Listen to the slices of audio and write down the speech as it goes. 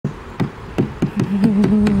Make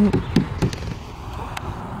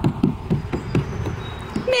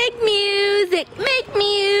music! Make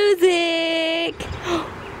music!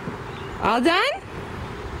 All done? I'm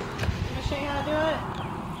gonna show you how to do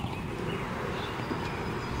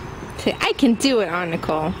it. Say, I can do it on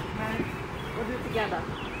Nicole. Alright, we'll do it together.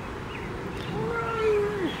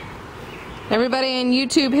 Everybody in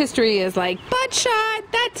YouTube history is like, butt shot,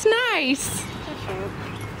 that's nice.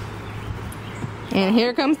 And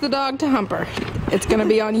here comes the dog to hump her. It's gonna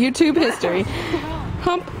be on YouTube history.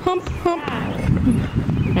 Hump, hump, hump.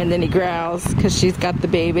 And then he growls because she's got the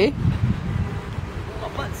baby.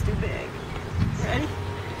 Oh, butt's too big. Ready?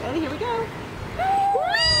 Ready? Here we go.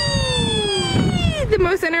 Whee! The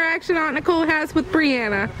most interaction Aunt Nicole has with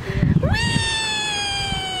Brianna. Whee!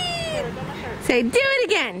 Say, do it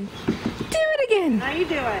again. Do it again. Now you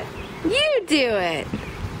do it. You do it.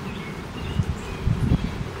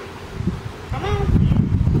 Come on.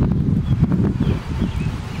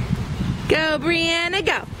 Go, Brianna,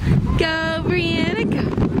 go. Go, Brianna, go.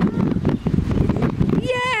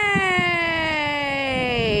 Yay!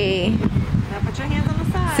 Now put your hands on the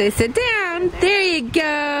side. Say, sit down. There you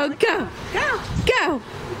go. Go. Go. Go.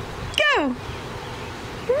 Go.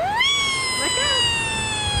 Let go.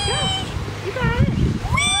 Go. You got it.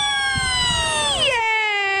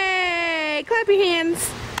 Yay! Clap your hands.